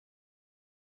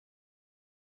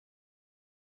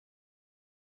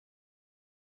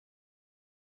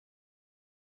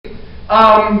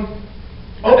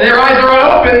their eyes are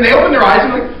open. They open their eyes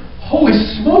and like, holy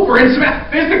smoke, we're in some...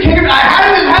 There's the king of... How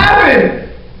did this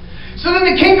happen? So then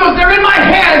the king goes, they're in my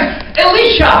hands.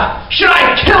 Elisha, should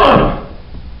I kill them?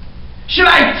 Should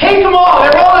I take them all?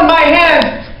 They're all in my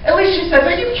hands. Elisha says,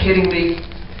 are you kidding me?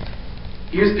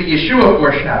 Here's the Yeshua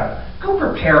foreshadow. Go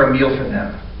prepare a meal for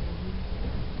them.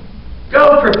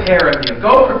 Go prepare a meal.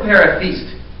 Go prepare a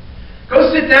feast.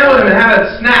 Go sit down with them and have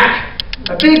a snack.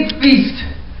 A big feast.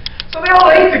 So they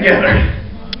all ate together.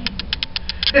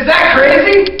 Is that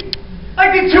crazy?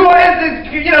 Like the two,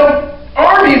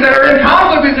 armies that are in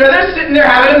conflict with each other, they're sitting there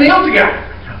having a meal together.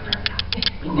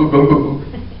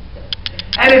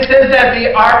 And it says that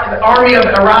the army of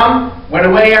Aram went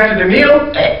away after the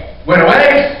meal, went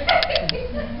away,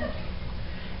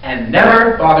 and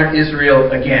never bothered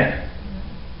Israel again.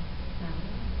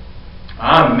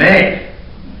 Amen.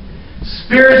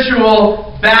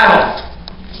 Spiritual battle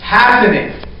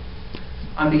happening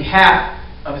on behalf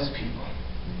of his people.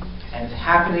 And it's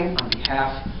happening on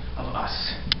behalf of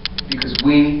us. Because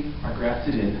we are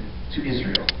grafted in to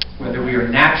Israel. Whether we are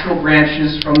natural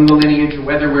branches from the lineage or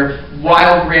whether we're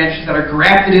wild branches that are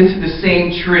grafted into the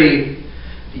same tree,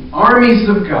 the armies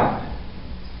of God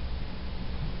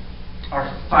are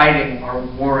fighting, are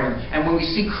warring. And when we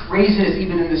see craziness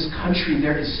even in this country,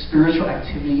 there is spiritual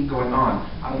activity going on.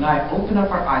 Adonai, open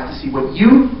up our eyes to see what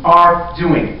you are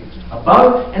doing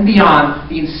above and beyond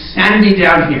the insanity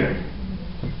down here.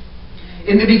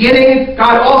 In the beginning,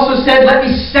 God also said, let me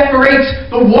separate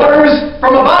the waters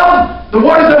from above, the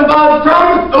waters of above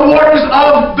from the waters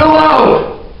of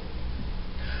below.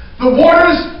 The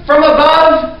waters from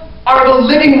above are the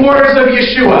living waters of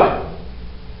Yeshua.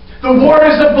 The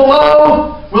waters of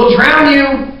below will drown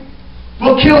you,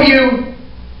 will kill you,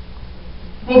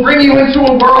 will bring you into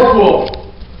a whirlpool.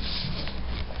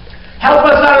 Help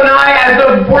us, Adonai, as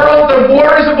the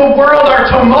waters of the world are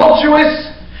tumultuous.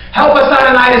 Help us,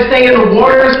 Adonai, to stay in the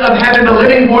waters of heaven, the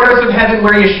living waters of heaven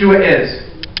where Yeshua is.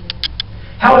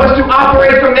 Help us to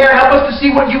operate from there. Help us to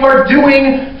see what you are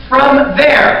doing from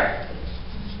there.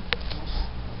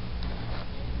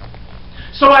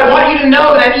 So I want you to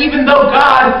know that even though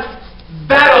God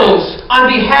battles on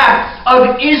behalf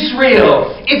of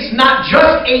Israel, it's not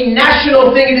just a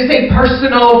national thing, it is a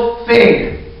personal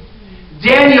thing.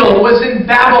 Daniel was in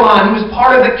Babylon. He was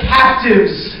part of the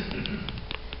captives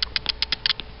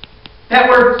that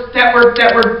were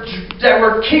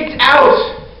kicked out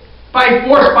by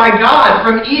force by God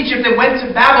from Egypt and went to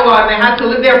Babylon. They had to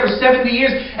live there for 70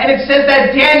 years. And it says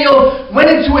that Daniel went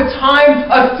into a time,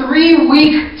 a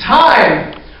 3-week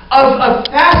time of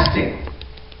fasting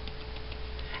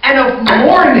and of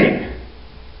mourning.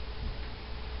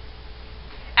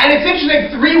 And it's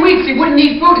interesting, 3 weeks he wouldn't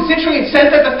eat food. It's interesting, it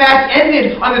says that the fast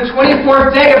ended on the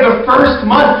 24th day of the first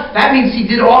month. That means he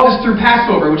did all this through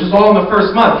Passover, which is all in the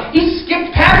first month. He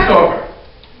skipped Passover.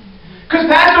 Because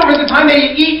Passover is the time that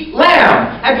you eat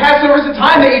lamb, and Passover is the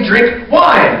time that you drink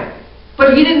wine.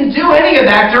 But he didn't do any of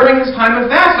that during his time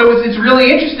of fast, so it's really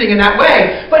interesting in that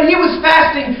way. But he was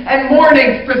fasting and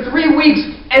mourning for 3 weeks,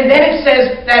 and then it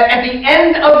says that at the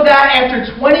end of that, after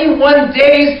 21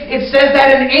 days, it says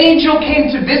that an angel came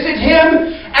to visit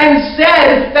him and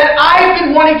said that I've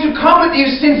been wanting to come with you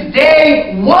since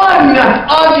day 1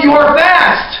 of your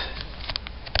fast.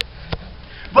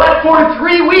 But for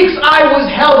 3 weeks I was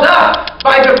held up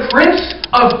by the prince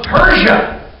of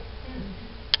Persia.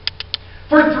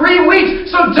 For 3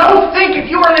 weeks. So don't think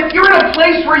if you're in a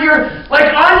place where you're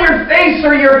like on your face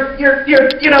or you're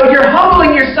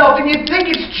humbling yourself and you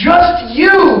think it's just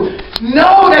you.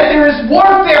 Know that there is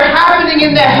warfare happening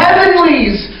in the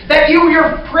heavenlies. That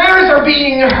your prayers are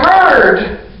being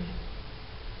heard.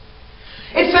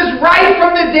 It says right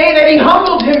from the day that he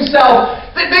humbled himself,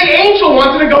 that the angel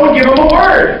wanted to go and give him a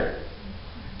word.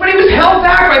 But he was held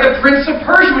back by the prince of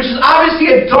Persia, which is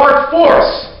obviously a dark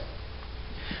force.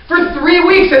 For 3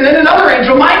 weeks, and then another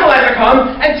angel, Michael, had to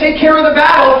come and take care of the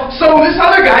battle so this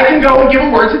other guy can go and give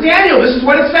a word to Daniel. This is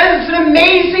what it says. It's an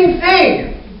amazing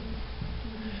thing.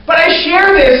 But I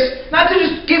share this not to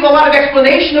just give a lot of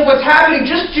explanation of what's happening,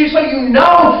 just so you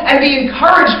know and be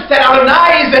encouraged that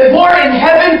Adonai is at war in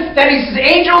heaven, that his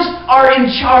angels are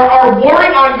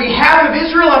warring on behalf of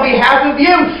Israel, on behalf of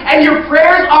you, and your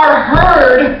prayers are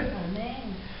heard.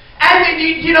 And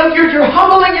you're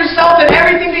humbling yourself, and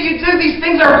everything that you do, these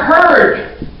things are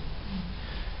heard.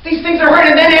 These things are heard.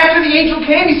 And then after the angel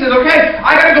came, he says, okay,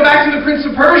 I got to go back to the prince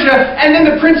of Persia, and then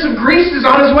the prince of Greece is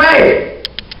on his way.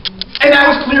 And that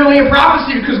was clearly a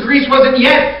prophecy, because Greece wasn't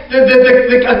yet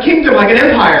a kingdom, like an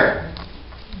empire.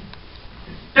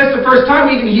 That's the first time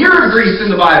we even hear of Greece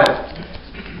in the Bible.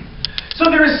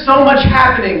 So there is so much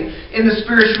happening. in the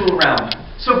spiritual realm.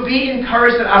 So be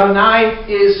encouraged that Adonai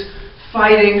is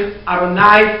fighting.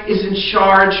 Adonai is in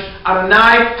charge.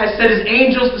 Adonai has set his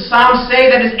angels, the Psalms say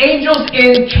that his angels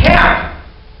encamp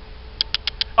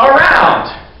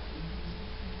around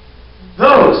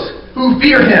those who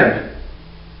fear him.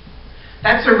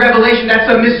 That's a revelation,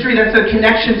 that's a mystery, that's a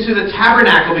connection to the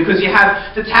tabernacle, because you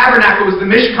have, the tabernacle was the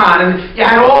Mishkahn, and you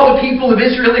had all the people of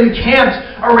Israel encamped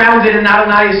around it, and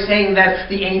Adonai is saying that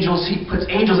the angels, he puts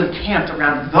angels encamped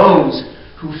around those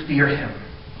who fear him.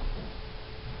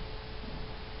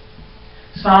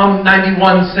 Psalm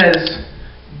 91 says,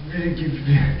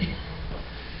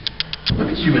 look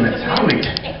at you in the Talmud.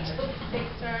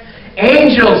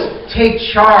 Angels take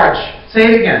charge. Say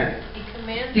it again.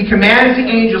 He commands the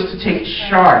angels to take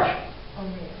charge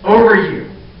over you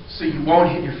so you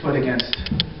won't hit your foot against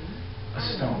a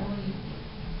stone.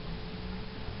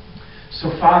 So,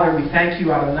 Father, we thank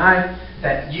you, Adonai,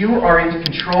 that you are in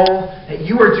control, that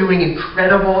you are doing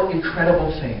incredible,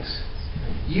 incredible things.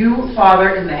 You,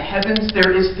 Father, in the heavens,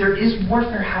 there is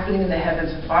warfare happening in the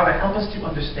heavens. And Father, help us to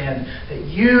understand that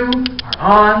you are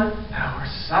on our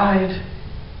side.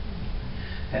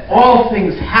 That all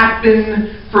things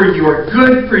happen for your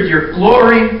good, for your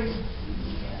glory.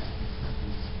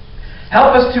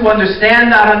 Help us to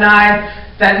understand, Adonai,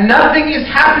 that nothing is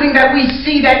happening that we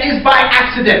see that is by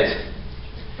accident.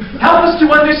 Help us to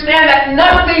understand that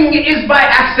nothing is by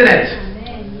accident.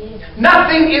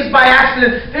 Nothing is by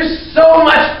accident. There's so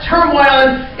much turmoil,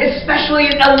 and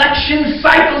especially in election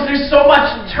cycles, there's so much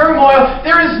turmoil.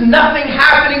 There is nothing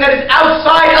happening that is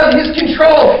outside of his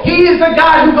control. He is the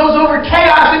God who goes over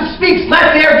chaos and speaks,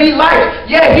 "Let there be light."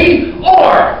 Yehi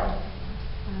or.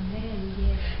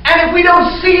 And if we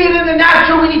don't see it in the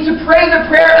natural, we need to pray the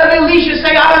prayer of Elisha,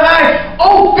 say, "Adonai,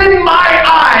 open my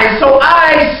eyes so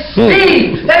I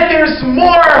see that there's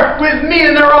more with me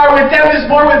than there are with them. There's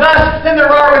more with us than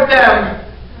there are with them."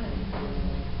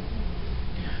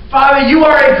 Father, you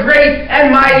are a great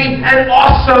and mighty and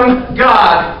awesome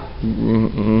God.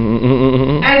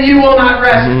 And you will not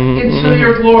rest until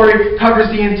your glory covers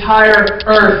the entire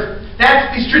earth.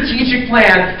 That's the strategic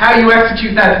plan. How you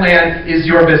execute that plan is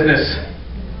your business.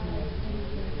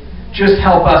 Just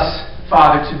help us,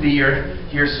 Father, to be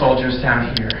your soldiers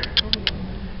down here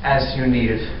as you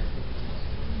need it.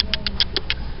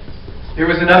 There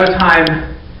was another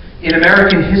time in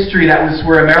American history that was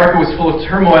where America was full of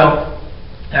turmoil.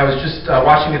 I was just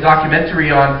watching a documentary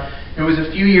on, it was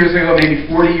a few years ago, maybe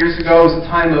 40 years ago. It was the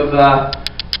time of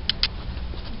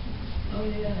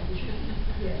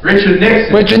Richard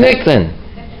Nixon.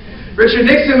 Richard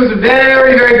Nixon was a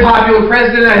very, very popular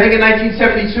president. I think in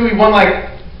 1972 he won like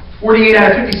 48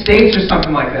 out of 50 states or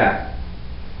something like that.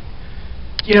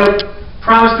 You know,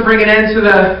 promised to bring an end to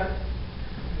the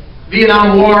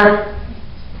Vietnam War.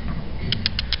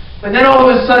 But then all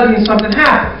of a sudden something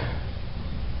happened.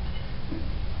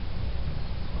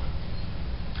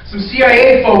 Some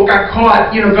CIA folk got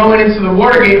caught, going into the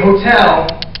Watergate Hotel,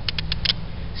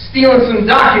 stealing some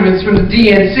documents from the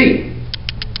DNC,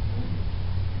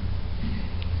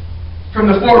 from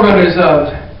the forerunners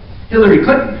of Hillary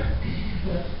Clinton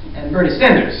and Bernie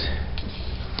Sanders.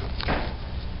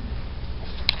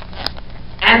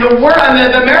 And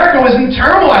America was in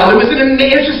turmoil. It was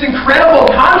just incredible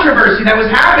controversy that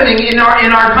was happening in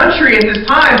our country at this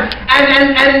time.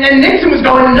 And Nixon was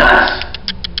going nuts.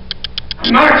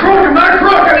 I'm not a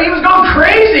crook. I mean, he was going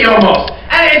crazy almost.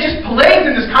 And it just plagued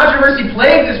him. This controversy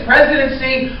plagued his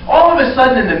presidency. All of a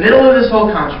sudden, in the middle of this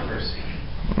whole controversy,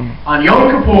 on Yom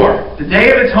Kippur, the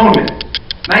Day of Atonement,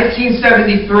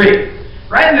 1973,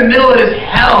 right in the middle of this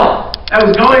hell that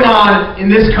was going on in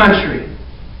this country,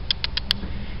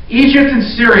 Egypt and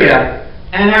Syria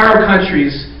and Arab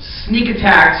countries sneak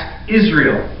attacked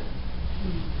Israel.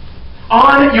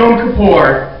 On Yom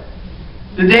Kippur,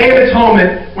 the Day of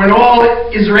Atonement, when all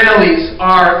Israelis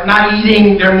are not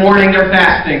eating, they're mourning, they're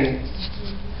fasting,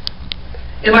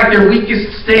 in like their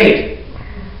weakest state.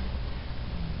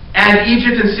 And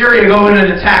Egypt and Syria go in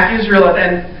and attack Israel,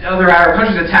 and other Arab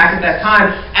countries attack at that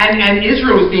time, and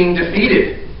Israel was being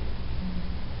defeated.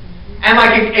 And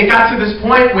like it got to this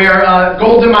point where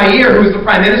Golda Meir, who was the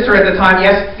prime minister at the time,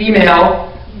 yes,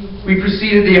 female, we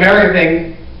preceded the American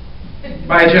thing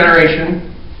by a generation,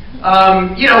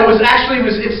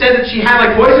 it said that she had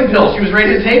like poison pills. She was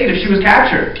ready to take it if she was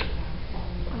captured.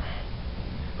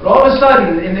 But all of a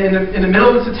sudden, in the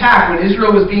middle of this attack, when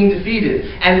Israel was being defeated,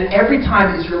 and every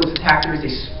time Israel was attacked, there is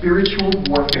a spiritual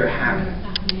warfare happening.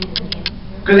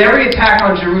 Because every attack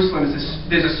on Jerusalem,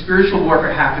 there's a spiritual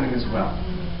warfare happening as well.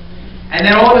 And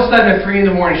then all of a sudden at 3 in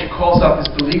the morning, she calls up this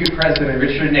beleaguered president,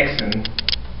 Richard Nixon.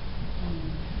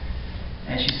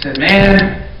 And she said,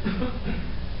 "Man,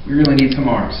 We really need some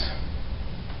arms.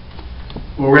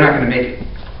 Well, we're not going to make it.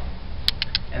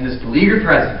 And this beleaguered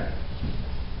president,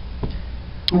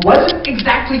 who wasn't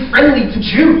exactly friendly to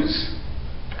Jews.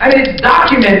 I mean, it's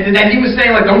documented that he was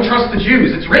saying, like, don't trust the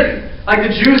Jews. It's written. Like,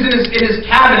 the Jews in his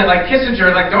cabinet, like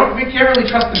Kissinger, like, we can't really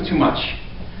trust them too much.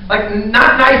 Like,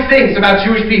 not nice things about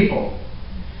Jewish people.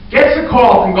 Gets a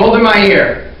call from Golda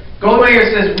Meir. Golda Meir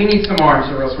says, we need some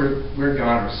arms or else we're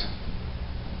goners.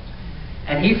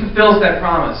 And he fulfills that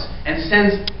promise and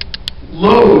sends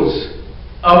loads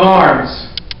of arms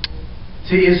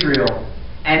to Israel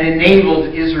and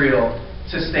enabled Israel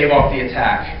to stave off the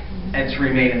attack and to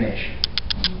remain a nation.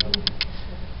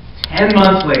 10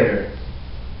 months later,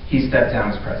 he stepped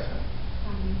down as president.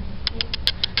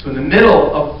 So in the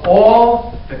middle of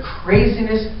all the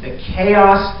craziness, the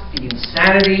chaos, the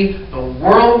insanity, the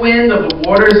whirlwind of the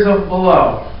waters of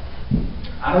below,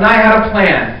 Adonai had a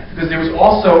plan, because there was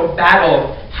also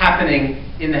battle happening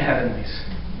in the heavenlies.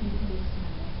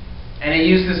 And he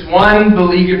used this one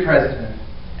beleaguered president.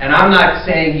 And I'm not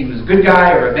saying he was a good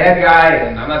guy or a bad guy,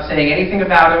 and I'm not saying anything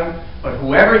about him, but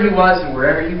whoever he was and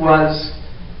wherever he was,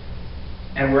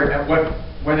 and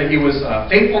whether he was a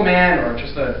faithful man or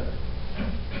just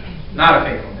not a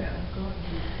faithful man,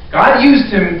 God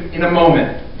used him in a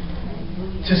moment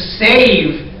to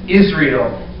save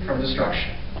Israel from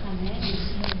destruction.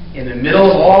 In the middle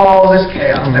of all this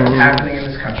chaos that was happening in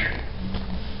this country,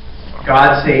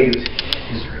 God saved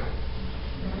Israel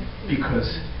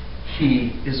because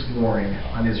he is warring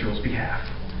on Israel's behalf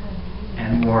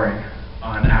and warring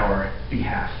on our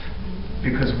behalf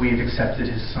because we've accepted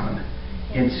his Son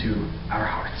into our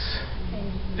hearts.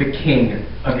 The King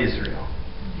of Israel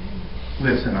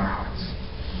lives in our hearts.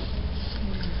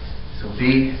 So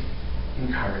be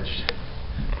encouraged.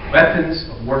 Weapons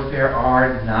of warfare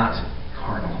are not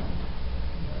carnal,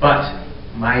 but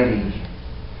mighty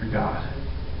through God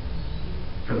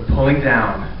for the pulling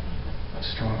down of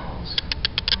strongholds.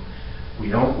 We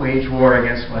don't wage war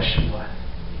against flesh and blood,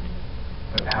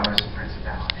 but powers and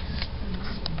principalities.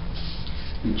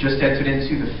 We just entered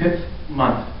into the 5th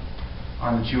month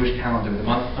on the Jewish calendar, the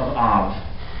month of Av.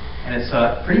 And it's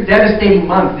a pretty devastating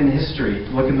month in history.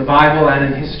 Look in the Bible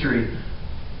and in history.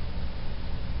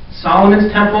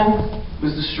 Solomon's temple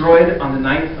was destroyed on the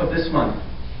 9th of this month.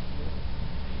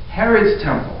 Herod's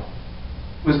temple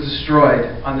was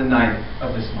destroyed on the 9th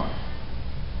of this month.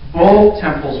 Both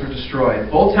temples were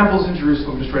destroyed. Both temples in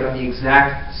Jerusalem were destroyed on the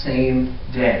exact same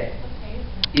day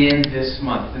in this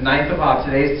month. The 9th of Av.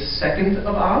 Today is the 2nd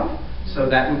of Av, so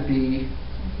that would be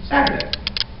Saturday.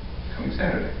 Coming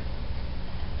Saturday.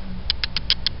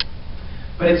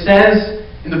 But it says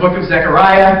in the book of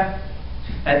Zechariah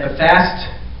that the fast,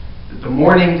 that the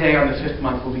mourning day on the 5th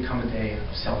month will become a day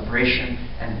of celebration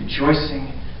and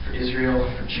rejoicing for Israel,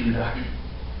 for Judah.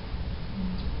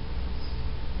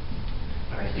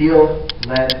 But I feel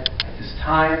led at this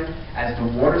time, as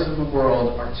the waters of the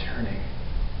world are turning,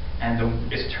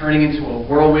 and it's turning into a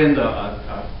whirlwind,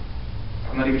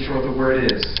 I'm not even sure what the word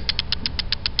is,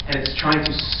 and it's trying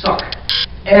to suck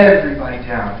everybody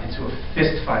down into a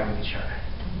fist fight with each other.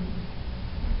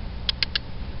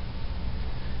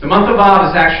 The month of Av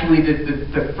is actually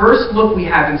the first look we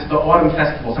have into the autumn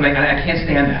festivals, and I can't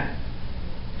stand that.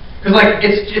 Because, like,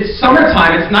 it's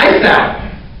summertime, it's nice out.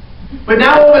 But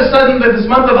now all of a sudden this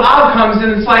month of Av comes,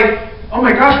 and it's like, oh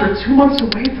my gosh, we're 2 months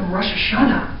away from Rosh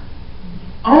Hashanah.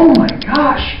 Oh my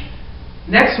gosh.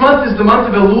 Next month is the month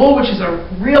of Elul, which is a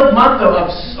real month of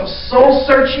soul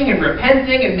searching and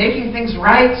repenting and making things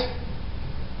right.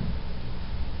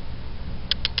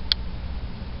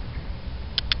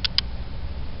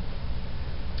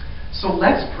 So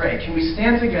let's pray. Can we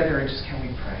stand together and can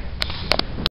we pray?